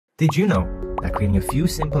Did you know that creating a few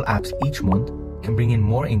simple apps each month can bring in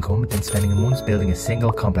more income than spending months building a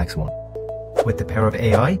single complex one? With the power of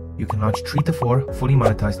AI, you can launch 3 to 4 fully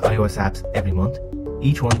monetized iOS apps every month,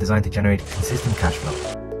 each one designed to generate consistent cash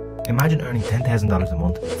flow. Imagine earning $10,000 a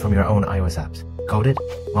month from your own iOS apps, coded,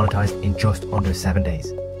 monetized in just under 7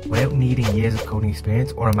 days, without needing years of coding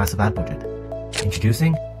experience or a massive ad budget.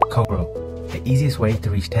 Introducing CodeGrow, the easiest way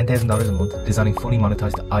to reach $10,000 a month designing fully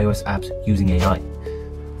monetized iOS apps using AI.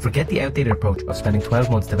 Forget the outdated approach of spending 12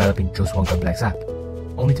 months developing just one complex app,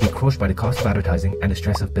 only to be crushed by the cost of advertising and the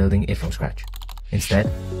stress of building it from scratch. Instead,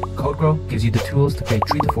 CodeGrow gives you the tools to create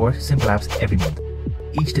 3 to 4 simple apps every month,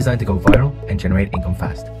 each designed to go viral and generate income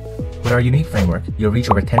fast. With our unique framework, you'll reach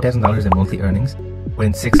over $10,000 in monthly earnings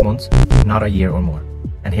within 6 months, not a year or more.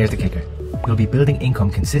 And here's the kicker. You'll be building income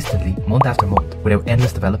consistently month after month without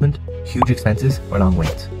endless development, huge expenses, or long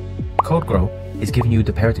waits. CodeGrow is giving you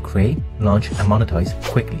the power to create, launch, and monetize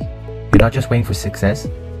quickly. You're not just waiting for success,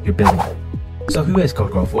 you're building it. So who is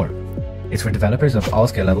CodeGrow for? It's for developers of all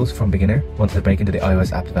skill levels, from beginner wanting to break into the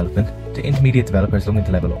iOS app development to intermediate developers looking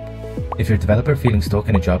to level up. If you're a developer feeling stuck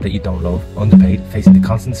in a job that you don't love, underpaid, facing the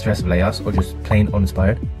constant stress of layoffs, or just plain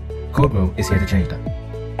uninspired, CodeGrow is here to change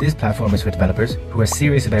that. This platform is for developers who are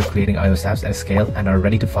serious about creating iOS apps at scale and are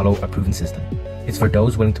ready to follow a proven system. It's for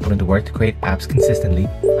those willing to put into work to create apps consistently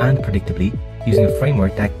and predictably, using a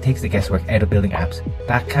framework that takes the guesswork out of building apps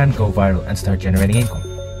that can go viral and start generating income.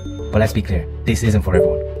 But let's be clear, this isn't for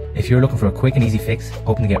everyone. If you're looking for a quick and easy fix,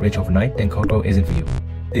 hoping to get rich overnight, then CodeGrow isn't for you.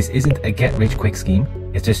 This isn't a get-rich-quick scheme,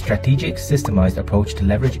 it's a strategic, systemized approach to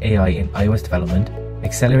leverage AI in iOS development,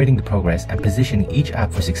 accelerating the progress and positioning each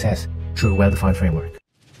app for success through a well-defined framework.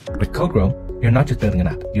 With CodeGrow, you're not just building an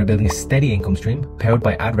app, you're building a steady income stream powered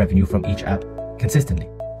by ad revenue from each app consistently.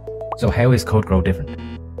 So how is CodeGrow different?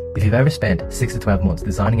 If you've ever spent 6 to 12 months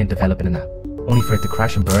designing and developing an app, only for it to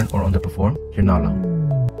crash and burn or underperform, you're not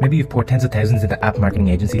alone. Maybe you've poured tens of thousands into app marketing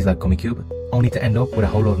agencies like GummyCube, only to end up with a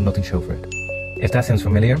whole load of nothing show for it. If that sounds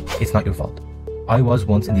familiar, it's not your fault. I was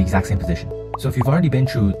once in the exact same position. So if you've already been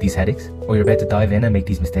through these headaches, or you're about to dive in and make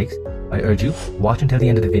these mistakes, I urge you, watch until the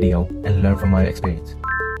end of the video and learn from my experience.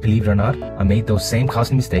 Believe it or not, I made those same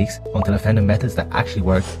costly mistakes until I found the methods that actually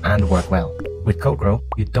work and work well. With CodeGrow,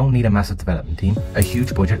 you don't need a massive development team, a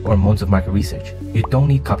huge budget, or months of market research. You don't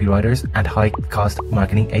need copywriters and high-cost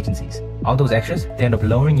marketing agencies. All those extras, they end up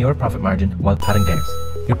lowering your profit margin while padding theirs.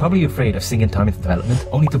 You're probably afraid of sinking time into development,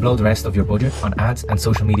 only to blow the rest of your budget on ads and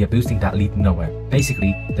social media boosting that lead nowhere.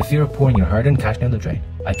 Basically, the fear of pouring your hard-earned cash down the drain.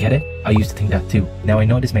 I get it, I used to think that too. Now I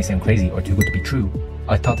know this may sound crazy or too good to be true.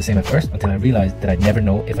 I thought the same at first until I realized that I'd never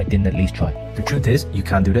know if I didn't at least try. The truth is, you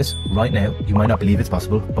can do this. Right now, you might not believe it's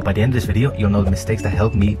possible, but by the end of this video, you'll know the mistakes that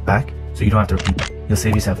held me back, so you don't have to repeat them. You'll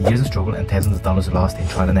save yourself years of struggle and thousands of dollars lost in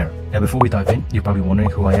trial and error. Now before we dive in, you're probably wondering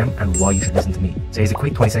who I am and why you should listen to me. So here's a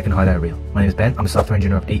quick 20-second highlight reel. My name is Ben, I'm a software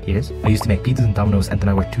engineer of 8 years. I used to make pizzas and Domino's, and then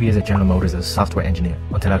I worked 2 years at General Motors as a software engineer,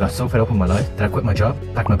 until I got so fed up with my life that I quit my job,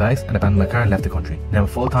 packed my bags, and abandoned my car and left the country. Now I'm a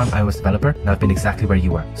full-time iOS developer, and I've been exactly where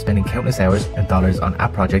you are, spending countless hours and dollars on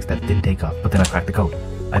app projects that didn't take off, but then I cracked the code.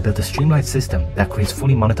 I built a streamlined system that creates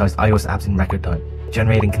fully monetized iOS apps in record time,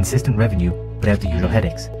 generating consistent revenue without the usual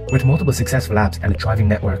headaches. With multiple successful apps and a thriving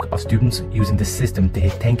network of students using this system to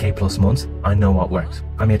hit 10K plus months, I know what works.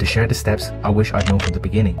 I'm here to share the steps I wish I'd known from the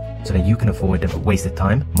beginning, so that you can avoid the wasted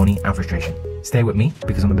time, money, and frustration. Stay with me,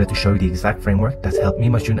 because I'm about to show you the exact framework that's helped me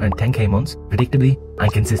and my student earn 10K months, predictably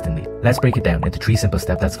and consistently. Let's break it down into 3 simple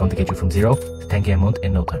steps that's going to get you from 0 to 10K a month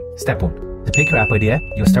in no time. Step 1. To pick your app idea,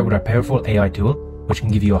 you'll start with our powerful AI tool, which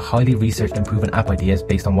can give you a highly researched and proven app ideas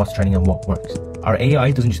based on what's trending and what works. Our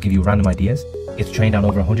AI doesn't just give you random ideas, it's trained on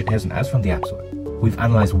over 100,000 apps from the App Store. We've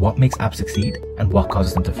analyzed what makes apps succeed and what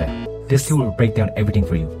causes them to fail. This tool will break down everything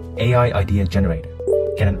for you. AI Idea Generator.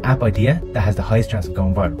 Get an app idea that has the highest chance of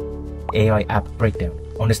going viral. AI App Breakdown.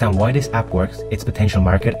 Understand why this app works, its potential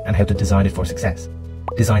market, and how to design it for success.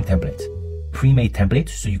 Design templates. Pre-made templates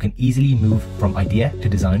so you can easily move from idea to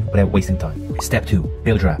design without wasting time. Step 2.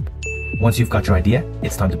 Build your app. Once you've got your idea,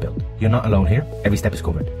 it's time to build. You're not alone here, every step is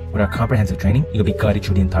covered. With our comprehensive training, you'll be guided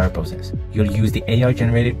through the entire process. You'll use the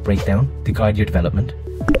AI-generated breakdown to guide your development,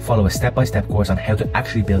 follow a step-by-step course on how to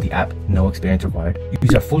actually build the app, no experience required.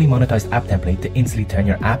 Use our fully monetized app template to instantly turn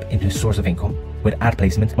your app into a source of income, with ad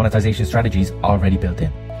placement monetization strategies already built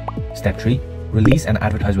in. Step 3. Release and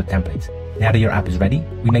advertise with templates. Now that your app is ready,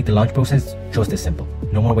 we make the launch process just as simple.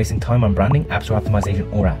 No more wasting time on branding, app store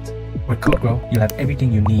optimization, or ads. With CodeGrow, you'll have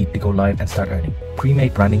everything you need to go live and start earning.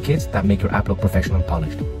 Pre-made branding kits that make your app look professional and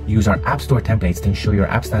polished. Use our App Store templates to ensure your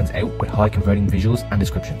app stands out with high converting visuals and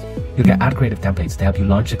descriptions. You'll get ad creative templates to help you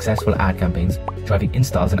launch successful ad campaigns, driving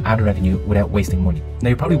installs and ad revenue without wasting money. Now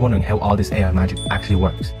you're probably wondering how all this AI magic actually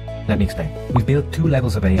works. Let me explain. We've built 2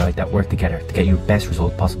 levels of AI that work together to get you the best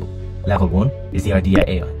result possible. Level 1 is the idea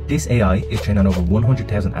AI. This AI is trained on over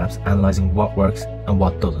 100,000 apps, analyzing what works and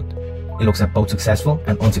what doesn't. It looks at both successful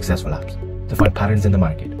and unsuccessful apps to find patterns in the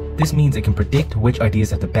market. This means it can predict which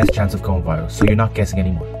ideas have the best chance of going viral, so you're not guessing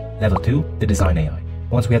anymore. Level 2, the design AI.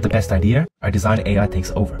 Once we have the best idea, our design AI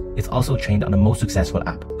takes over. It's also trained on the most successful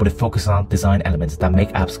app, but it focuses on design elements that make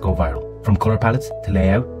apps go viral, from color palettes to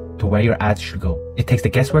layout to where your ads should go. It takes the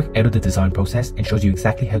guesswork out of the design process and shows you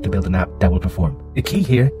exactly how to build an app that will perform. The key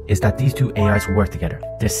here is that these 2 AIs work together.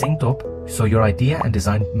 They're synced up, so your idea and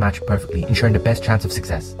design match perfectly, ensuring the best chance of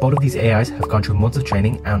success. Both of these AIs have gone through months of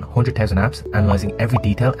training and 100,000 apps, analyzing every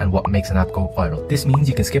detail and what makes an app go viral. This means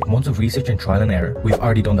you can skip months of research and trial and error. We've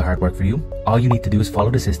already done the hard work for you. All you need to do is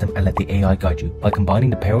follow the system and let the AI guide you. By combining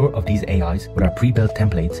the power of these AIs with our pre-built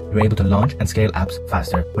templates, you're able to launch and scale apps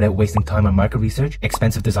faster without wasting time on market research,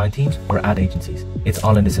 expensive design teams, or ad agencies. It's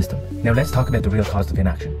all in the system. Now let's talk about the real cost of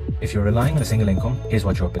inaction. If you're relying on a single income, here's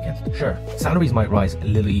what you're up against. Sure, salaries might rise a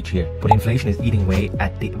little each year, but inflation is eating away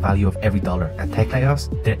at the value of every dollar, and tech layoffs,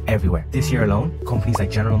 they're everywhere. This year alone, companies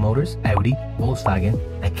like General Motors, Audi, Volkswagen,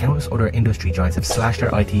 and countless other industry giants have slashed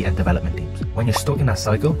their IT and development teams. When you're stuck in that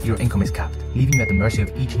cycle, your income is capped, leaving you at the mercy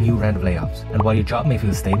of each new round of layoffs. And while your job may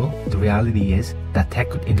feel stable, the reality is that tech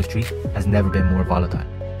industry has never been more volatile.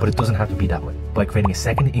 But it doesn't have to be that way. By creating a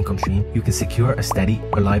second income stream, you can secure a steady,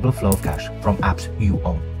 reliable flow of cash from apps you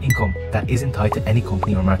own. Income that isn't tied to any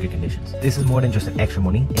company or market conditions. This is more than just an extra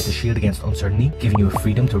money, it's a shield against uncertainty, giving you a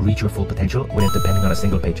freedom to reach your full potential without depending on a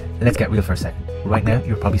single paycheck. Let's get real for a second. Right now,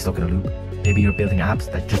 you're probably stuck in a loop. Maybe you're building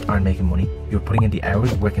apps that just aren't making money. You're putting in the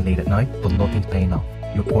hours, working late at night, but nothing's paying off.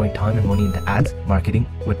 You're pouring time and money into ads, marketing,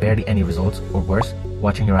 with barely any results, or worse,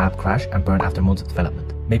 watching your app crash and burn after months of development.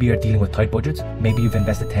 Maybe you're dealing with tight budgets. Maybe you've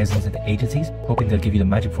invested thousands into agencies, hoping they'll give you the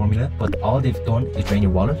magic formula, but all they've done is drain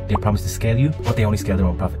your wallet. They promise to scale you, but they only scale their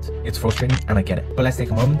own profits. It's frustrating, and I get it. But let's take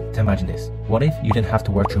a moment to imagine this. What if you didn't have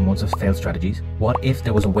to work through months of failed strategies? What if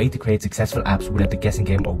there was a way to create successful apps without the guessing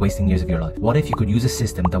game or wasting years of your life? What if you could use a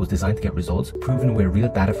system that was designed to get results, proven with real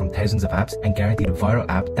data from thousands of apps, and guaranteed a viral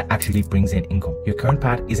app that actually brings in income? Your current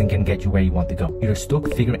path isn't going to get you where you want to go. You're stuck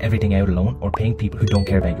figuring everything out alone or paying people who don't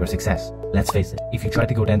care about your success. Let's face it, if you try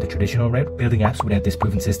to go down the traditional route, building apps without this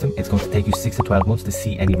proven system, it's going to take you 6 to 12 months to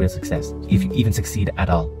see any real success, if you even succeed at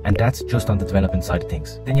all. And that's just on the development side of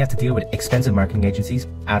things. Then you have to deal with expensive marketing agencies,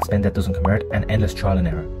 ad spend that doesn't convert, and endless trial and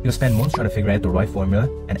error. You'll spend months trying to figure out the right formula,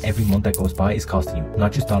 and every month that goes by is costing you,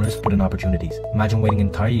 not just dollars, but in opportunities. Imagine waiting an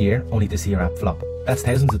entire year only to see your app flop. That's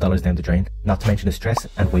thousands of dollars down the drain, not to mention the stress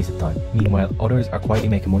and wasted time. Meanwhile, others are quietly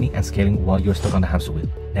making money and scaling while you're stuck on the hamster wheel.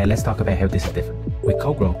 Now let's talk about how this is different. With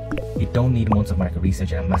CodeGrow, you don't need months of market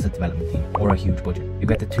research and a massive development team or a huge budget. You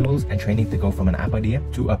get the tools and training to go from an app idea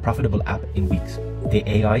to a profitable app in weeks. The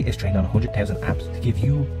AI is trained on 100,000 apps to give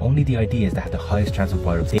you only the ideas that have the highest chance of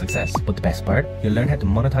viral success. But the best part, you'll learn how to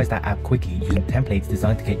monetize that app quickly using templates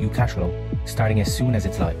designed to get you cash flow, starting as soon as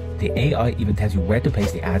it's live. The AI even tells you where to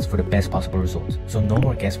place the ads for the best possible results. So no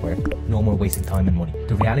more guesswork, no more wasting time and money.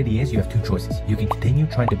 The reality is you have 2 choices. You can continue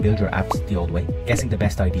trying to build your apps the old way, guessing the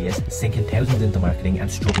best ideas, sinking thousands into marketing and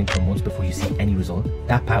struggling for months before you see any result.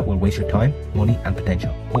 That path will waste your time, money and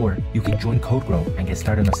potential. Or you can join CodeGrow and get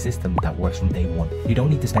started on a system that works from day one. You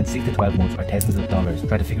don't need to spend 6 to 12 months or thousands of dollars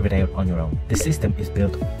trying to figure it out on your own. The system is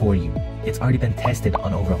built for you. It's already been tested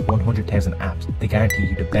on over 100,000 apps to guarantee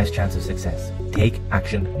you the best chance of success. Take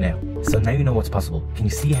action now. So now you know what's possible. Can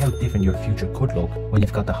you see how different your future could look when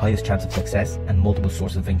you've got the highest chance of success and multiple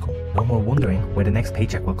sources of income? No more wondering where the next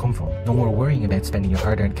paycheck will come from. No more worrying about spending your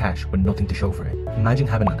hard-earned cash with nothing to show for it. Imagine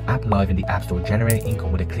having an app live in the App Store generating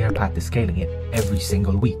income with a clear path to scaling it every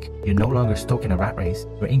single week. You're no longer stuck in a rat race.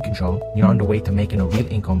 You're in control. You're on the way to making a real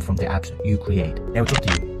income from the apps you create. Now it's up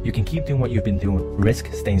to you. You can keep doing what you've been doing,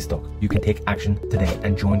 risk staying stuck. You can take action today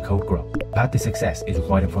and join CodeGrow. The path to success is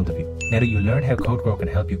right in front of you. Now that you learned how CodeGrow can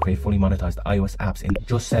help you create fully monetized iOS apps in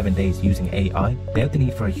just 7 days using AI, without the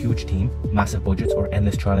need for a huge team, massive budgets, or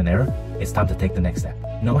endless trial and error, it's time to take the next step.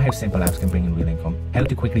 Know how simple apps can bring in real income, how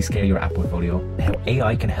to quickly scale your app portfolio, and how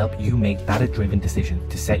AI can help you make data-driven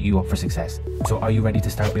decisions to set you up for success. So are you ready to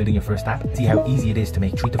start building your first app? See how easy it is to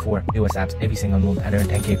make 3 to 4 iOS apps every single month and earn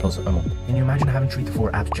 10k plus a month. Can you imagine having 3 to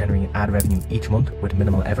 4 apps generating ad revenue each month with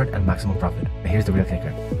minimal effort and maximum profit? But here's the real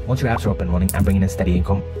kicker. Once your apps are up and running and bringing in steady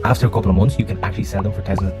income, after a couple of months you can actually sell them for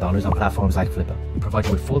thousands of dollars on platforms like Flippa. We provide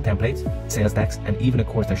you with full templates, sales decks, and even a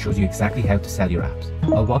course that shows you exactly how to sell your apps.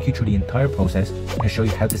 I'll walk you through the entire process and show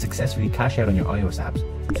you how to successfully cash out on your iOS apps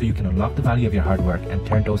so you can unlock the value of your hard work and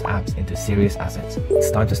turn those apps into serious assets.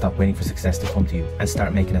 It's time to stop waiting for success to come to you and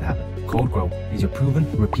start making it happen. CodeGrow is your proven,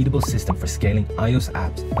 repeatable system for scaling iOS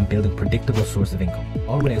apps and building predictable source of income,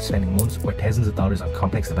 all without spending months or thousands of dollars on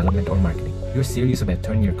complex development or marketing. If you're serious about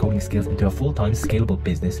turning your coding skills into a full-time scalable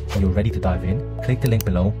business and you're ready to dive in, click the link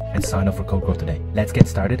below and sign up for CodeGrow today. Let's get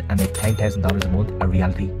started and make $10,000 a month a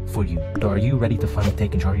reality for you. So are you ready to finally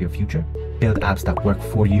take charge of your future? Build apps that work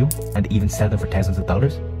for you and even sell them for thousands of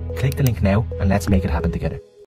dollars? Click the link now and let's make it happen together.